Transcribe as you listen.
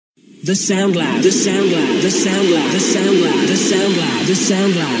The Sound Lab, the Sound Lab, the Sound Lab, the Sound Lab, the Sound Lab, the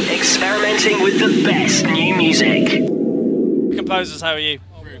Sound Lab. Experimenting with the best new music. Composers, how are you?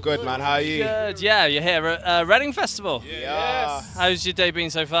 Good, man. How are you? Good, yeah, you're here at Reading Festival. Yeah. How's your day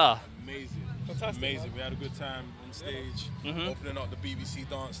been so far? Amazing. Fantastic. Amazing. We had a good time on stage, opening up the BBC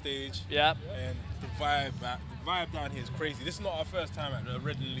dance stage. Yeah. And the vibe down here is crazy. This is not our first time at the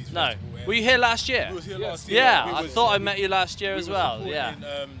Reading No. Festival. Were you here last year? We was here last year. Yeah, I thought I met you last year as well. Yeah.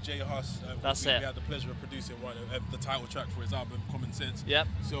 Jay Huss. That's we it. We had the pleasure of producing one of the title track for his album, Common Sense. Yep.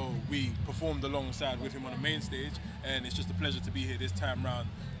 So we performed alongside with him on the main stage, and it's just a pleasure to be here this time round.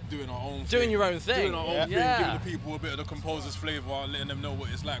 Doing our own thing. Doing your own thing. Doing our own thing, Yeah. giving the people a bit of the composer's flavour, letting them know what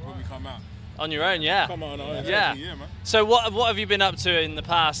it's like when we come out. On your own, yeah. Come on, Yeah. man. So what have you been up to in the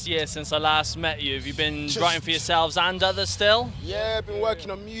past year since I last met you? Have you been writing for yourselves and others still? Yeah, I've been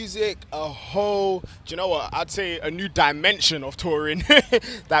working on music, do you know what? I'd say a new dimension of touring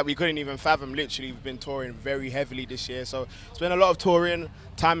that we couldn't even fathom. Literally, we've been touring very heavily this year. So it's been a lot of touring,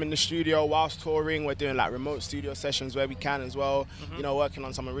 time in the studio whilst touring. We're doing like remote studio sessions where we can as well. You know, working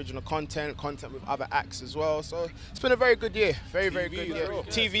on some original content with other acts as well. So it's been a very good year. Very good year.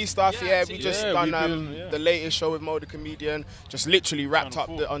 TV stuff, yeah. We just done the latest show with Mo the Comedian. Just literally wrapped up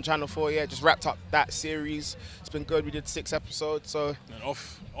on Channel 4, yeah. Just wrapped up that series. It's been good. We did 6 episodes, so. And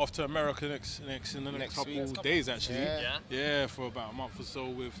off to America in the next couple of days actually. Yeah, for about a month or so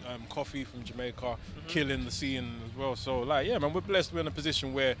with Coffee from Jamaica, killing the scene as well. So like, yeah, man, we're blessed. We're in a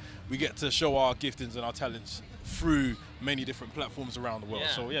position where we get to show our giftings and our talents through many different platforms around the world.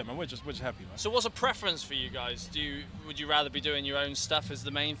 Yeah. So yeah, man, we're just happy, man. So what's a preference for you guys? Would you rather be doing your own stuff as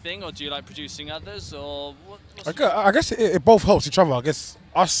the main thing, or do you like producing others, or I guess it both helps each other. I guess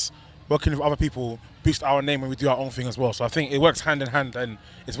us working with other people boost our name when we do our own thing as well. So I think it works hand in hand, and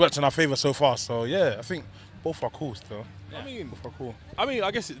it's worked in our favour so far. So yeah, I think both are cool still. Yeah. Both are cool.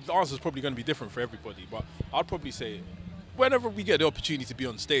 I guess the answer is probably going to be different for everybody, but I'd probably say whenever we get the opportunity to be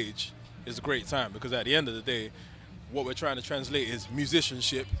on stage, it's a great time, because at the end of the day, what we're trying to translate is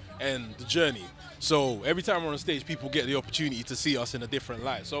musicianship and the journey. So every time we're on stage, people get the opportunity to see us in a different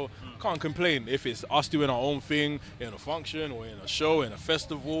light. So can't complain if it's us doing our own thing in a function or in a show, in a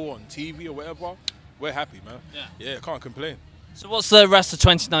festival, on TV or whatever. We're happy, man. Yeah, can't complain. So what's the rest of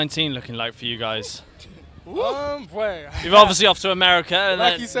 2019 looking like for you guys? Boy. You're obviously off to America, and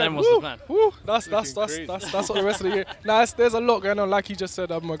Like then, you said, then what's the plan? That's what the rest of the year. There's a lot going on. Like you just said,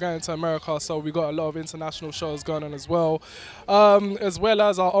 we're going to America, so we got a lot of international shows going on as well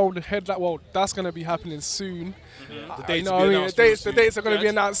as our own headline. Well, that's going to be happening soon. The dates are going to be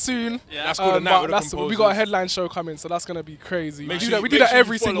announced soon. Yeah. That's called the Night with the Composers. We got a headline show coming, so that's going to be crazy. Make We sure do that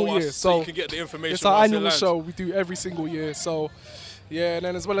every you follow single us year. so you can get the information. It's our once it annual lands. show. We do every single year. So. Yeah, and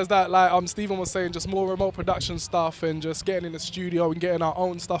then as well as that, like Stephen was saying, just more remote production stuff and just getting in the studio and getting our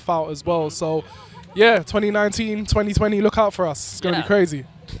own stuff out as well. So, yeah, 2019, 2020, look out for us. It's going to be crazy.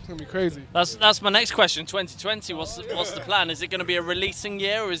 It's going to be crazy. That's my next question. 2020, what's the plan? Is it going to be a releasing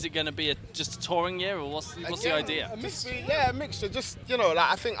year, or is it going to be just a touring year, or what's the idea? A mixture. Just, you know,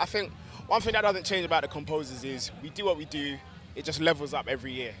 like I think one thing that doesn't change about the Composers is we do what we do. It just levels up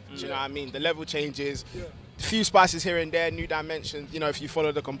every year. Do you know what I mean? The level changes. A few spices here and there, new dimensions. You know, if you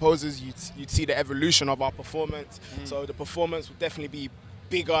follow the Composers, you'd see the evolution of our performance. So the performance will definitely be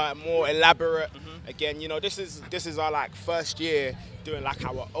bigger and more elaborate. Again, you know, this is our like first year doing like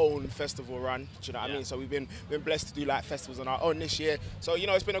our own festival run. Do you know what I mean? So we've been blessed to do like festivals on our own this year. So you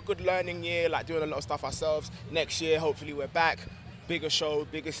know, it's been a good learning year, like doing a lot of stuff ourselves. Next year, hopefully, we're back, bigger shows,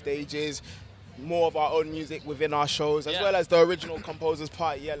 bigger stages. More of our own music within our shows, as well as the original Composers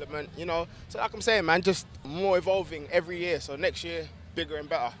party element, you know. So like I'm saying, man, just more evolving every year. So next year, bigger and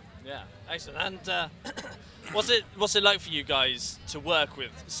better. Yeah, excellent. And what's it like for you guys to work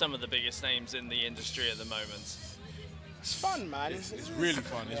with some of the biggest names in the industry at the moment? It's fun, man. It's really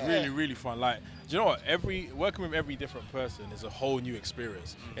fun. It's really fun. Like, do you know what? Working with every different person is a whole new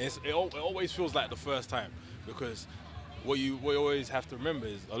experience. And it always feels like the first time, because what you always have to remember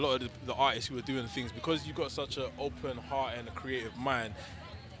is a lot of the artists who are doing things, because you've got such an open heart and a creative mind,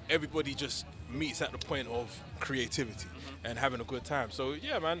 everybody just meets at the point of creativity and having a good time. So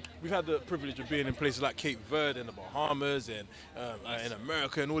yeah, man, we've had the privilege of being in places like Cape Verde and the Bahamas and in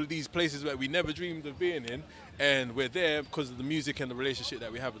America and all of these places where we never dreamed of being in, and we're there because of the music and the relationship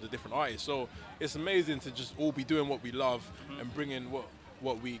that we have with the different artists. So it's amazing to just all be doing what we love and bringing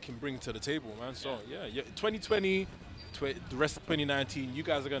what we can bring to the table, man. So yeah, 2020 the rest of 2019, you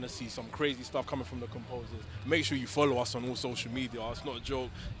guys are going to see some crazy stuff coming from the Composers. Make sure you follow us on all social media. It's not a joke.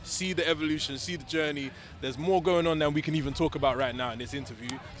 See the evolution, see the journey. There's more going on than we can even talk about right now in this interview.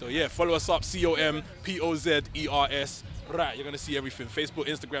 So yeah, follow us up, COMPOZERS. Right, you're going to see everything. Facebook,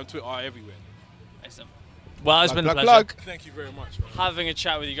 Instagram, Twitter, everywhere. Excellent. Well, it's been a pleasure. Plug. Thank you very much, man. Having a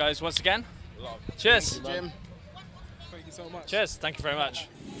chat with you guys once again. Love. Cheers. Jim. Thank you so much. Cheers. Thank you very much.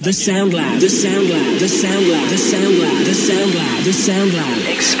 The Sound Lab, the Sound Lab, the Sound Lab, the Sound Lab, the Sound Lab, the Sound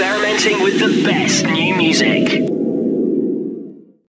Lab. Experimenting with the best new music.